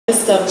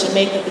of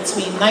Jamaica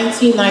between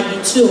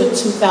 1992 and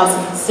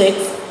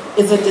 2006,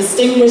 is a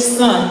distinguished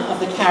son of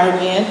the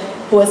Caribbean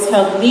who has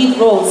held lead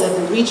roles at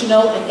the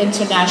regional and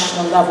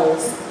international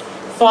levels.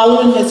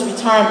 Following his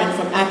retirement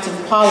from active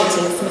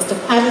politics, Mr.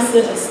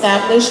 Patterson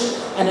established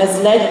and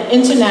has led an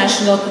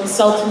international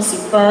consultancy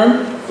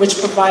firm which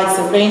provides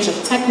a range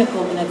of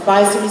technical and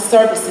advisory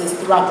services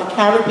throughout the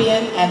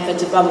Caribbean and the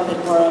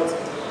developing world.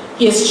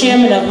 He is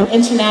chairman of the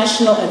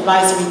International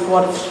Advisory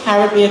Board of the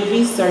Caribbean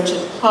Research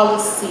and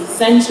Policy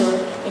Center,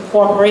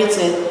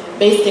 Incorporated,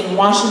 based in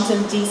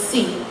Washington,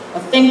 D.C., a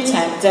think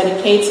tank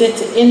dedicated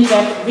to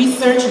in-depth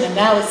research and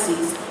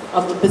analyses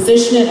of the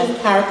positioning of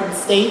Caribbean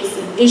states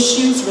and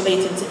issues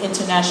relating to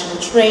international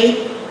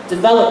trade,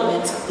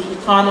 development, the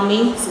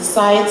economy,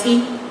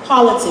 society,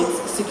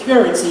 politics,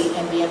 security,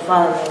 and the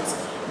environment.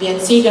 The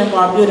Antigua and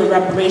Barbuda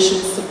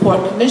Reparations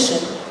Support Commission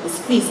is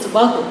pleased to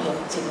welcome him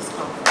to this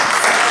conference.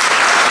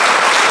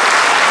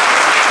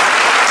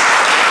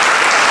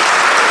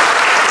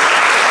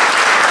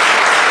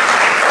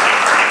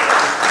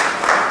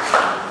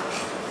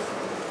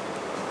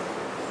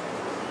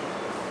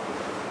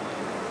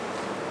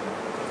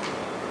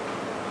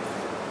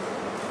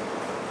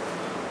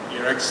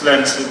 Your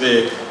Excellency,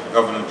 the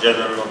Governor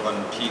General of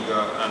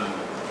Antigua and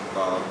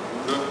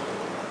Barbuda,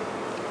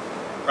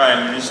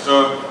 Prime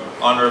Minister,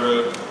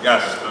 Honorable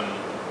Gaston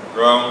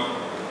Brown,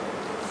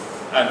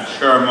 and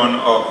Chairman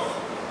of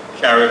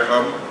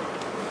CARICOM,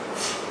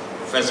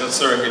 Professor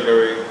Sir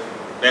Hilary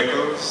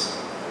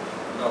Beckles,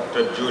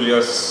 Dr.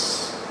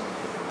 Julius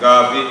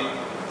Garvey,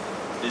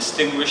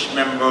 distinguished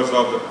members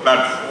of the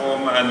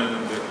platform and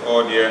in the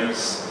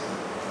audience,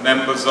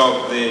 members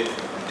of the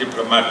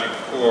Diplomatic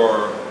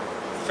Corps,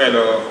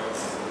 fellow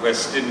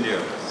West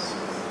Indians.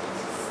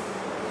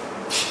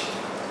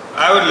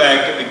 I would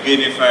like to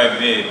begin, if I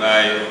may,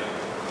 by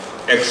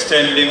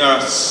extending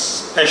a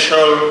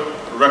special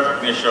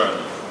recognition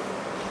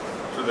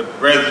to the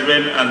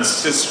brethren and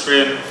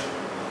sistren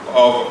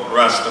of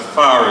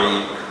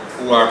Rastafari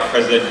who are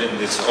present in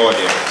this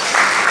audience.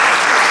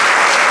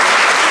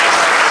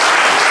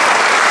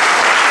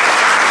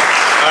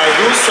 I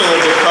do so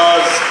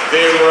because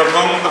they were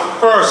among the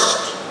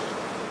first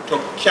to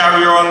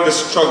carry on the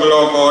struggle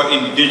of our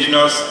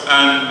indigenous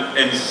and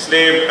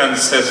enslaved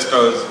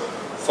ancestors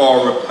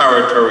for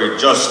reparatory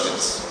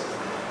justice.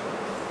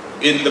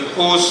 In the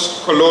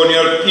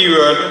post-colonial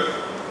period,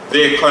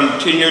 they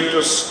continued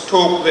to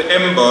stoke the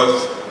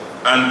embers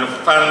and to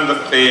fan the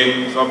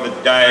flames of the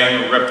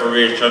dying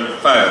reparation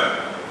fire.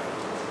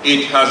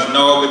 It has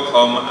now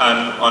become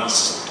an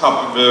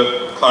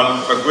unstoppable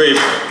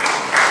conflagration.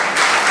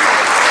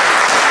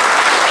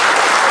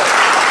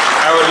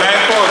 I would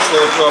like also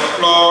to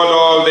applaud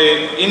all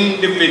the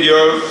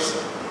individuals,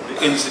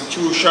 the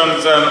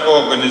institutions and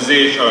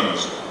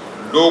organizations,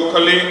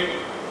 locally,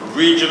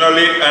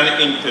 regionally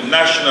and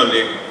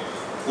internationally,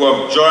 who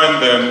have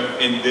joined them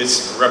in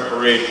this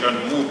reparation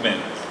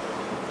movement.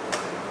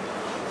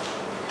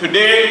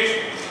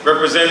 Today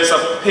represents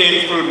a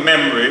painful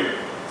memory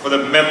for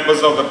the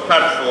members of the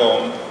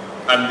platform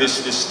and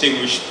this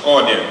distinguished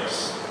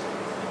audience.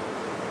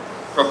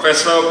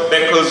 Professor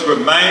Beckles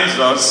reminds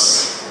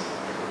us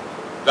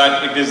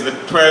that it is the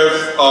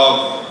 12th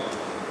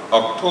of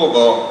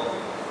October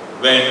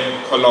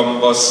when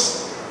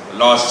Columbus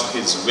lost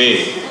his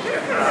way.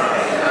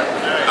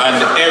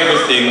 And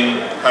everything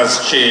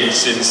has changed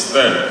since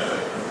then.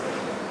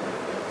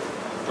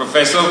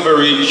 Professor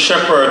Vereen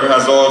Shepherd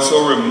has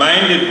also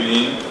reminded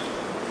me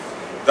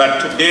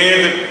that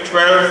today, the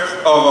 12th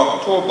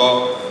of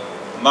October,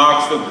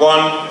 marks the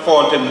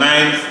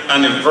 149th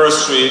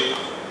anniversary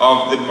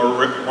of the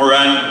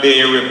Morant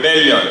Bay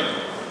Rebellion,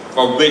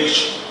 for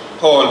which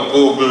Paul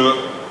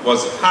Bogle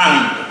was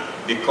hanged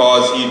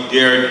because he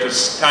dared to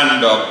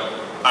stand up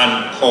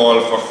and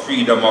call for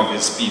freedom of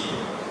his people.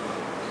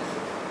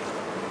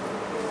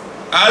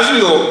 As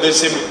we open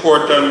this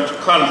important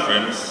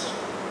conference,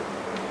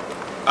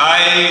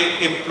 I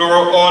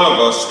implore all of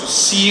us to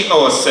see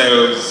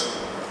ourselves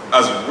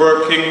as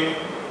working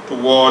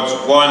towards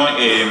one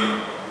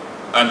aim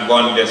and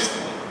one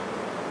destiny.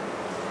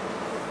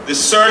 The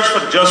search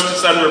for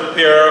justice and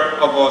repair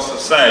of our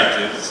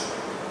societies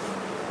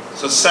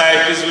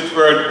which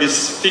were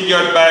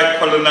disfigured by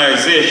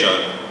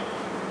colonization,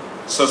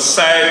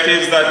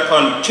 societies that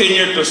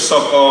continue to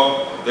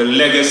suffer the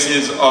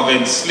legacies of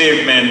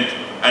enslavement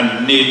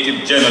and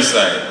native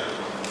genocide.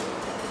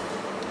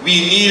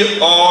 We need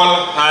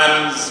all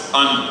hands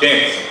on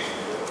deck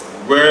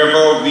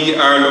wherever we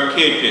are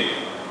located,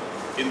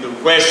 in the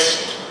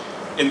West,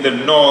 in the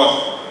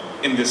North,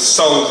 in the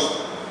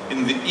South,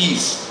 in the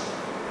East,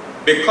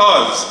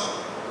 because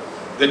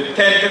the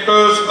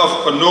tentacles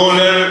of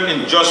colonial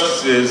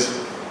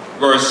injustices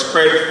were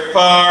spread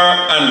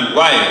far and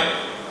wide,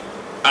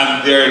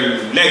 and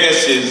their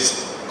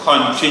legacies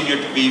continue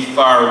to be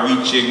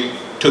far-reaching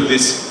to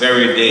this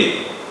very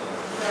day.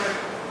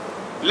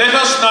 Let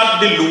us not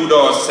delude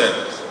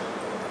ourselves.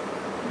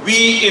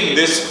 We in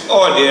this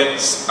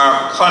audience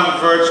are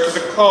converts to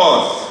the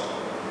cause,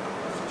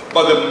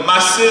 but the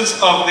masses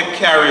of the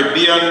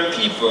Caribbean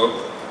people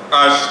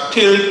are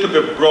still to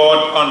be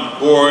brought on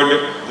board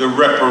the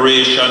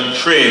reparation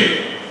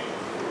train.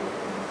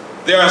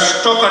 They are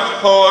stuck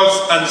at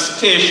halls and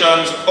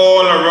stations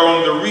all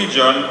around the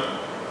region,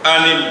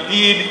 and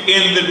indeed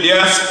in the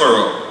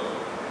diaspora.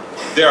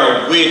 They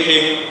are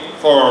waiting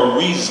for a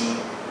reason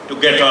to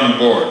get on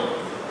board.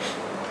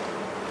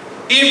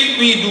 If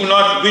we do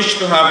not wish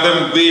to have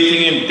them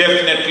waiting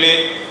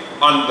indefinitely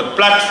on the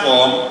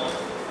platform,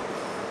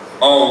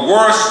 or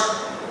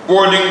worse,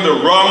 boarding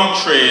the wrong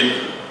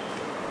train,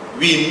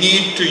 we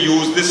need to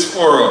use this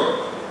forum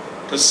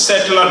to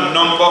settle a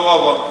number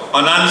of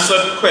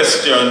unanswered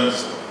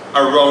questions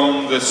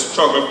around the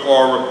struggle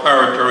for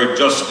reparatory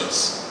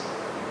justice.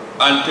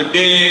 And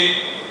today,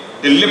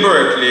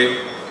 deliberately,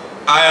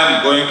 I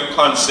am going to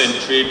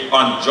concentrate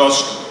on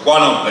just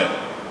one of them,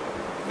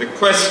 the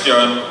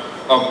question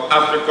of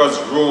Africa's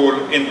role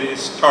in the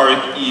historic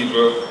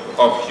evil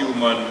of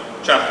human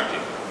trafficking.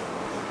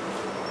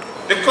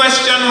 The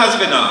question has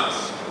been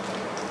asked,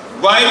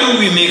 why do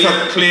we make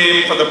a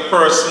claim for the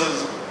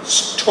persons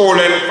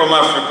stolen from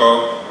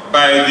Africa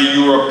by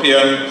the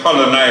European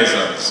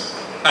colonizers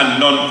and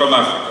none from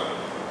Africa?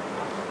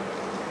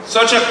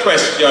 Such a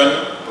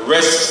question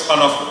rests on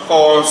a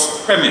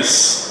false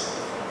premise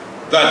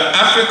that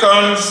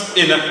Africans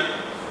in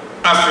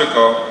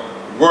Africa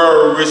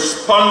were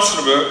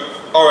responsible,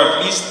 or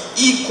at least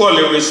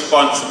equally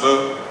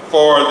responsible,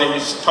 for the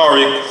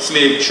historic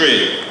slave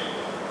trade.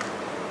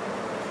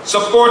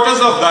 Supporters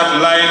of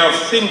that line of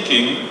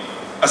thinking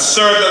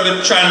assert that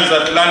the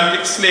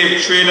transatlantic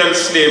slave trade and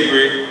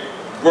slavery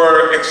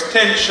were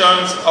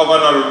extensions of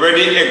an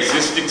already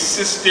existing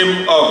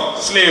system of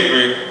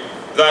slavery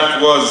that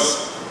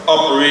was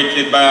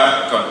operated by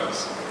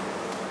Africans.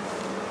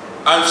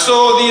 And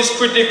so these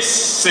critics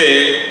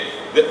say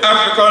the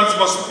Africans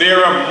must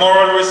bear a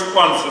moral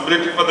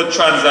responsibility for the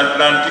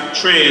transatlantic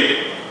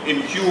trade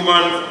in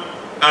human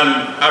and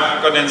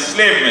African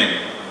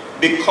enslavement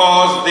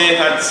because they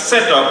had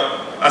set up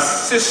a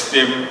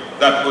system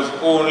that was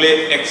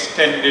only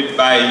extended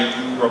by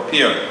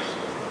Europeans.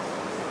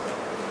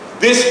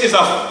 This is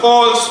a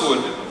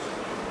falsehood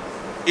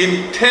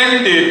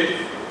intended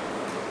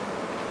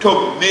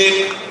to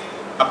make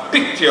a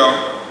picture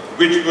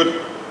which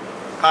would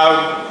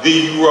have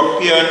the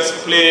Europeans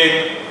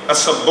playing a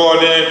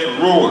subordinate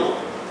role,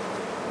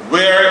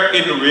 where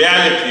in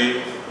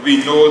reality we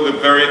know the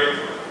very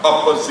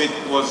opposite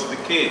was the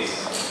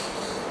case.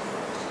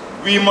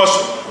 We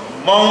must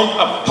mount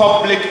a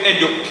public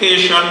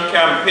education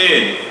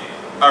campaign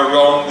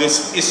around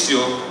this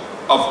issue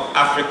of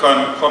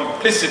African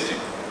complicity.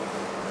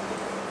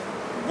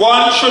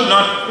 One should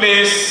not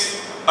place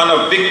on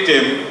a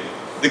victim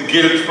the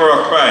guilt for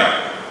a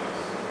crime.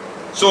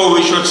 So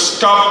we should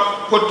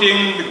stop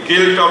putting the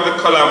guilt of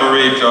the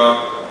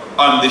collaborator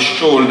on the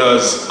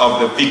shoulders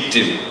of the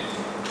victim.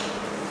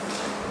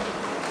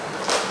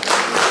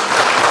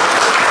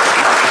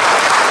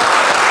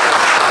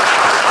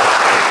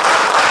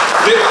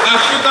 The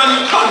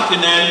African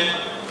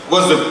continent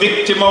was the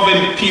victim of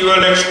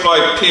imperial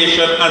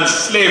exploitation and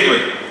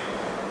slavery.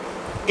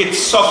 It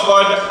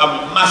suffered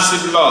a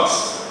massive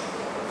loss.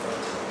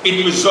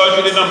 It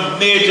resulted in a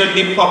major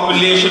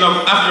depopulation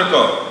of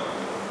Africa,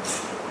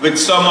 with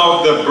some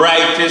of the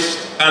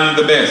brightest and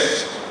the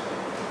best.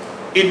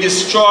 It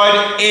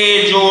destroyed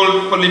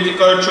age-old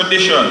political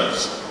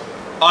traditions,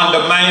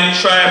 undermined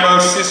tribal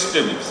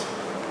systems,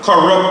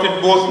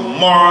 corrupted both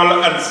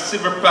moral and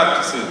civil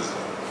practices.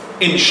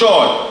 In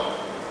short,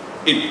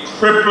 it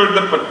crippled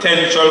the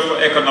potential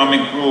for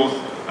economic growth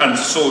and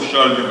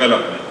social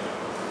development.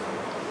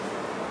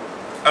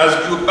 As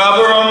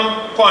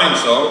Dubabaram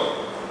points out,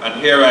 and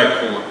here I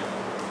quote,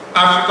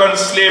 African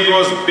slavery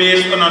was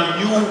based on a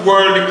new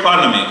world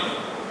economy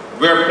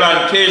where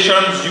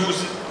plantations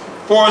used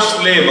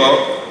forced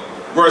labor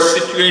were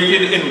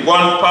situated in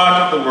one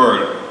part of the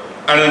world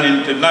and an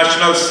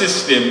international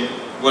system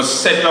was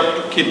set up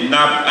to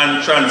kidnap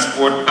and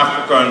transport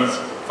Africans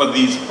for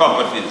these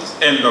properties,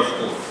 end of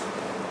quote.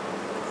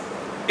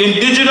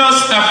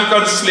 Indigenous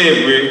African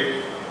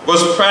slavery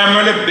was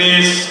primarily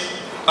based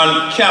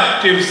on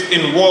captives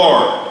in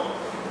war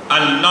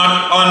and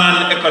not on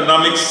an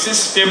economic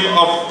system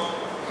of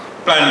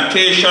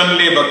plantation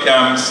labor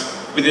camps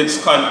with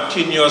its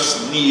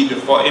continuous need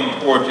for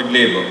imported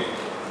labor.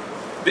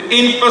 The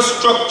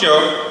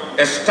infrastructure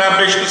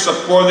established to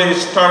support the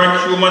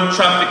historic human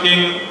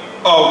trafficking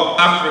of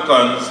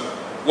Africans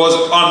was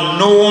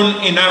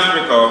unknown in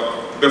Africa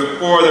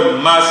before the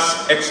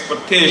mass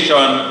exportation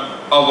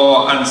of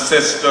our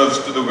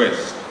ancestors to the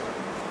West.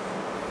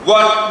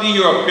 What the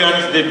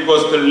Europeans did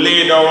was to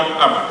lay down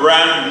a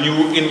brand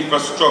new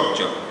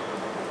infrastructure.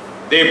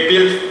 They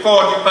built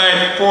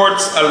fortified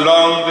forts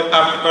along the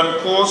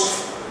African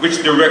coast,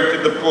 which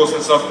directed the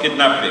process of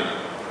kidnapping.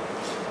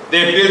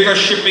 They built a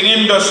shipping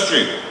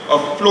industry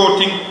of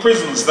floating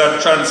prisons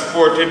that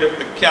transported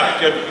the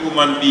captured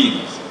human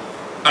beings,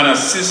 and a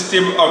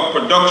system of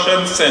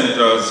production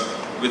centers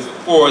with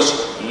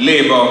forced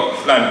labor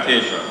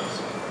plantations.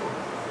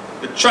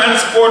 The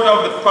transport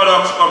of the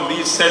products from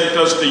these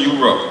centers to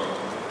Europe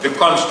the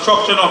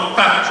construction of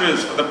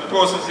factories for the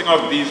processing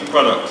of these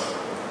products,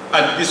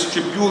 a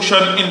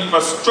distribution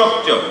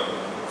infrastructure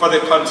for the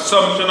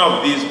consumption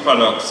of these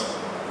products,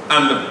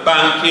 and the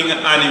banking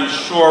and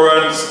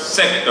insurance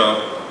sector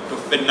to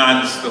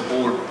finance the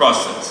whole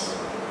process.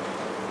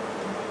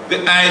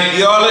 The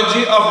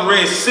ideology of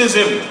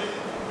racism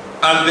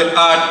and the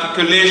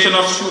articulation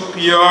of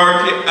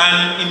superiority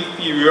and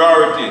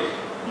inferiority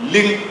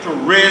linked to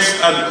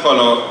race and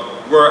color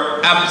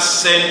were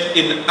absent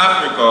in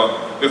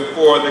Africa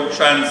before the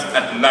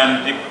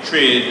transatlantic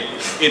trade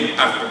in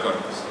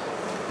Africans.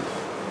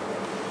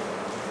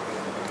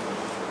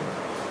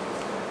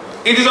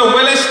 It is a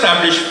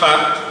well-established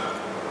fact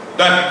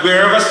that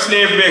wherever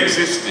slavery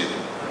existed,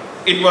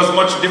 it was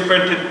much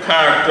different in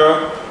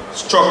character,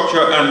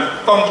 structure,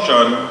 and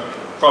function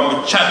from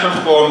the chattel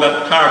form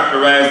that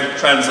characterized the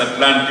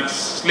transatlantic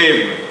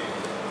slavery.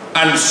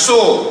 And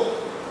so,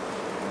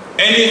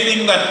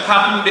 anything that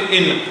happened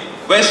in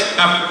West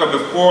Africa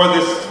before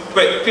this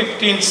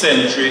 15th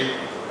century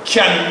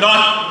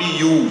cannot be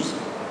used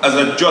as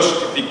a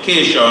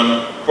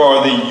justification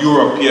for the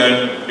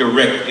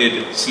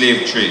European-directed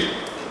slave trade.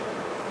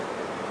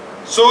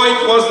 So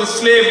it was the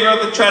slavery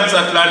of the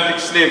transatlantic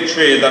slave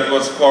trade that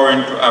was foreign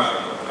to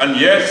Africa. And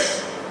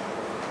yes,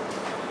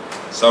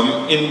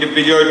 some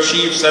individual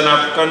chiefs and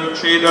African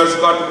traders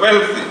got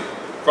wealthy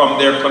from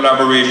their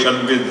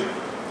collaboration with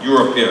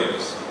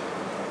Europeans.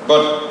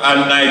 But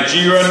a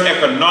Nigerian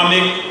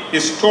economic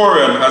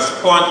historian has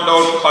pointed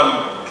out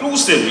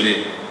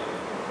conclusively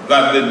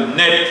that the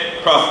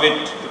net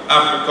profit to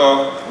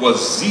Africa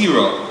was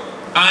zero,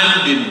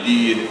 and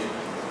indeed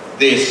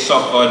they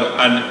suffered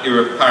an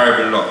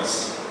irreparable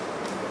loss.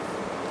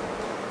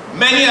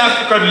 Many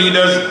African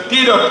leaders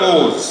did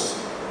oppose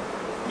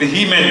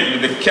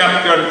vehemently the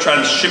capture and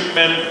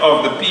transshipment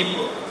of the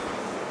people,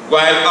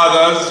 while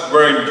others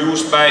were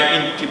induced by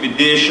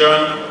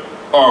intimidation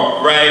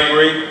or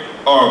bribery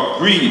or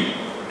greed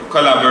to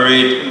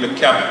collaborate in the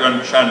capture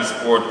and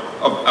transport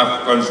of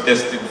Africans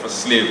destined for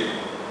slavery.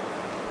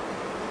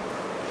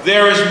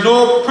 There is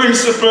no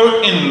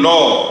principle in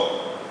law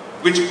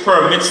which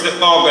permits the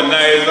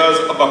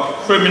organizers of a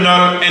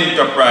criminal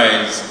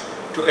enterprise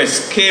to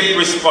escape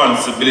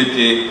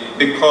responsibility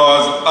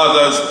because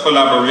others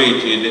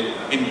collaborated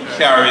in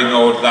carrying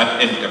out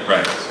that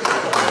enterprise.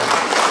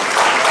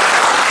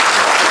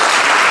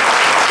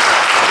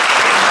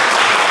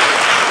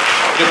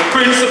 The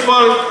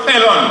principal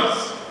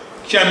felons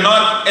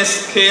cannot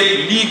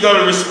escape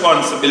legal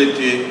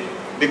responsibility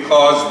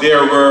because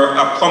there were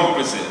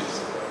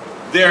accomplices.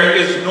 There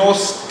is no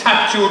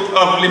statute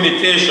of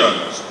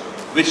limitations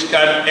which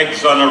can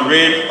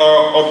exonerate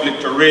or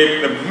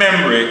obliterate the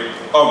memory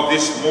of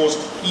this most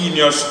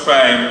heinous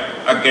crime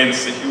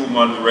against the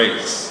human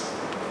race.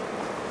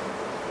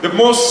 The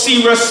most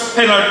serious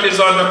penalties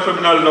under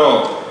criminal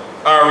law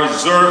are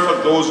reserved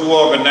for those who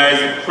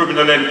organize a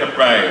criminal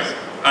enterprise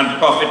and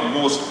profit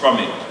most from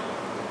it.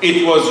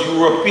 It was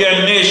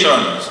European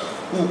nations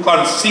who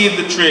conceived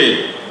the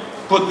trade,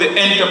 put the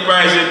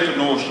enterprise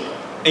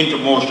into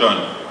motion,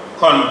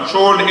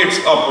 controlled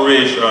its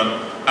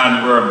operation,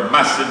 and were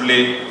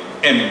massively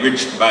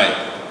enriched by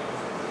it.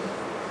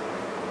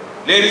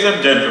 Ladies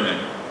and gentlemen,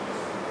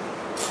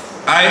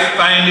 I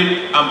find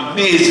it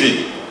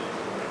amazing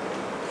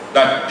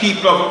that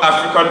people of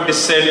African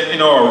descent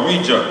in our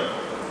region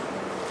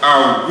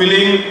are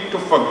willing to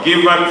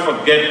forgive and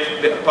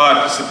forget the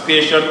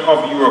participation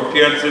of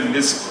Europeans in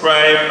this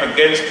crime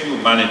against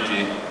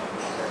humanity,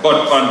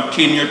 but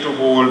continue to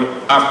hold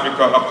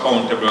Africa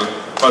accountable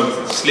for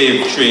the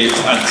slave trade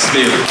and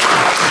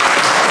slavery.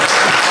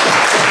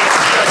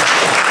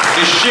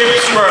 The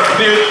ships were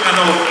built and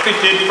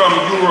outfitted from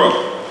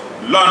Europe,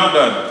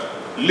 London,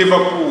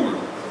 Liverpool,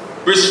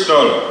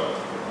 Bristol,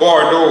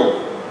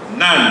 Bordeaux,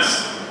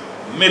 Nantes,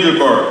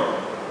 Middleburg.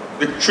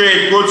 The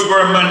trade goods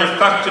were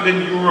manufactured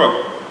in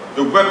Europe.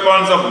 The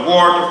weapons of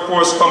war to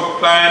force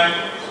compliance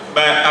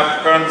by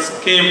Africans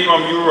came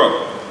from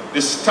Europe.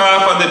 The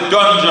staff of the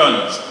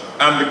dungeons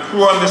and the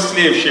crew on the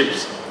slave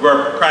ships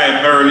were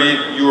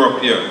primarily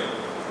European.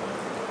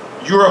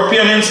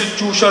 European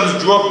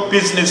institutions drew up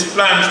business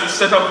plans to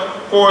set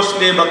up forced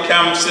labor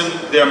camps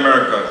in the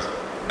Americas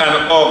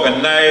and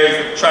organize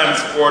the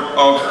transport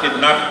of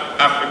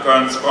kidnapped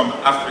Africans from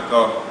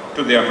Africa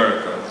to the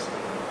Americas.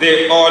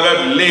 They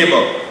ordered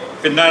labor,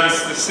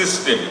 financed the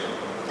system,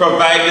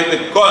 provided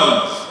the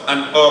guns,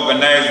 and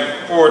organized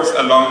the forts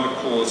along the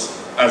coast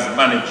as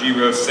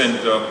managerial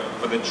center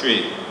for the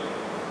trade.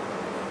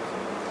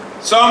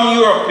 Some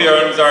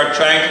Europeans are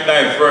trying to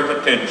divert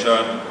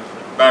attention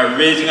by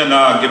raising an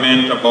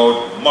argument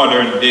about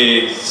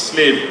modern-day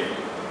slavery.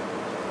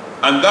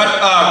 And that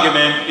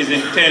argument is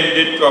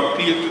intended to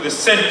appeal to the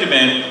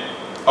sentiment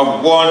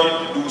of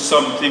wanting to do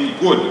something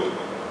good,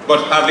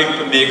 but having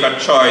to make a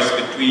choice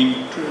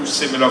between two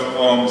similar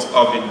forms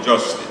of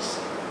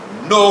injustice.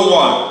 No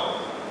one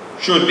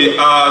should be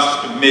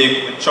asked to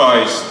make the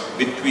choice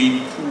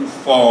between two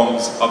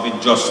forms of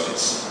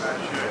injustice.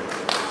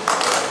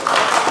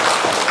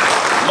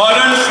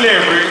 Modern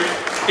slavery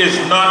is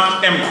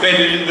not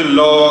embedded in the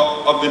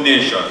law of the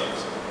nations.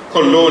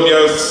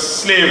 Colonial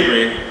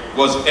slavery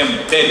was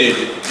embedded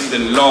in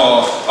the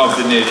law of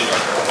the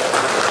nation.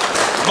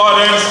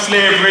 Modern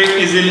slavery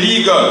is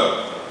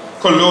illegal.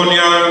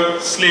 Colonial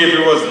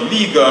slavery was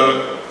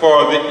legal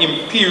for the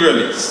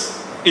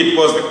imperialists. It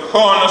was the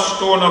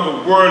cornerstone of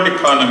the world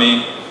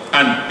economy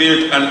and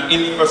built an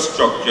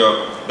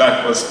infrastructure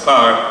that was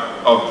part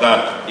of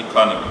that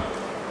economy.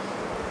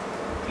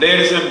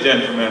 Ladies and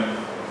gentlemen,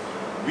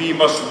 we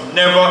must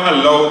never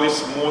allow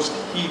this most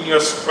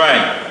heinous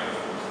crime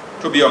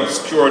to be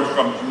obscured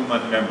from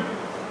human memory.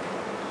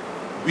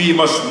 We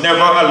must never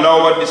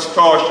allow a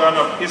distortion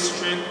of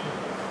history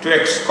to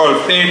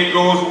exculpate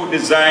those who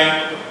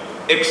designed,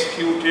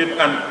 executed,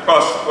 and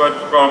prospered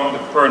from the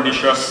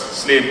pernicious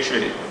slave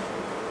trade.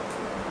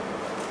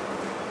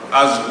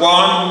 As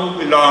one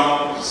who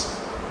belongs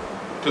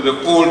to the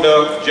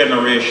older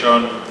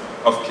generation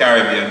of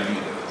Caribbean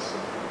leaders,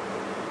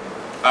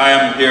 I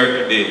am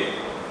here today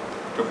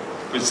to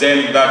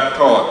present that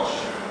torch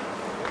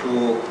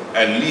to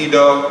a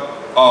leader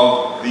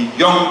of the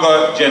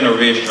younger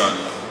generation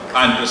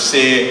and to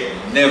say,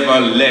 never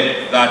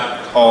let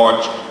that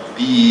torch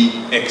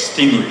be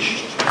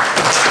extinguished.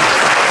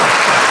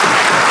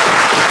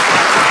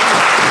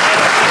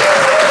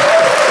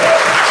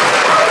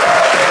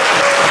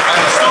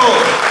 And so,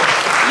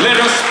 let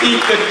us speak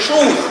the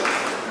truth,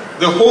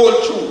 the whole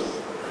truth,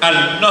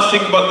 and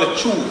nothing but the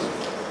truth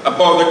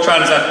about the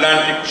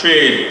transatlantic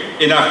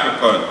trade in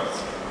Africa.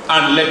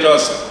 And let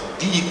us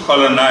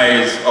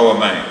decolonize our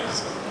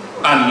minds.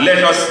 And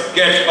let us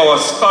get our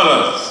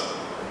scholars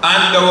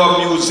and our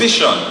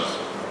musicians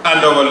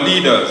and our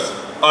leaders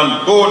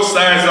on both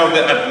sides of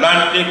the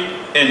Atlantic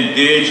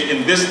engaged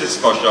in this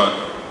discussion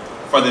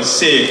for the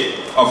sake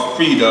of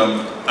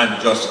freedom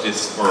and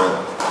justice for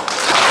all.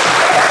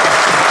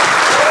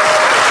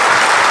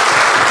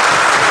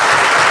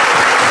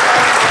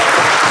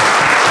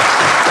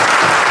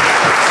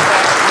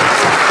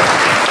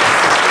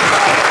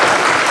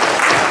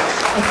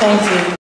 Thank you.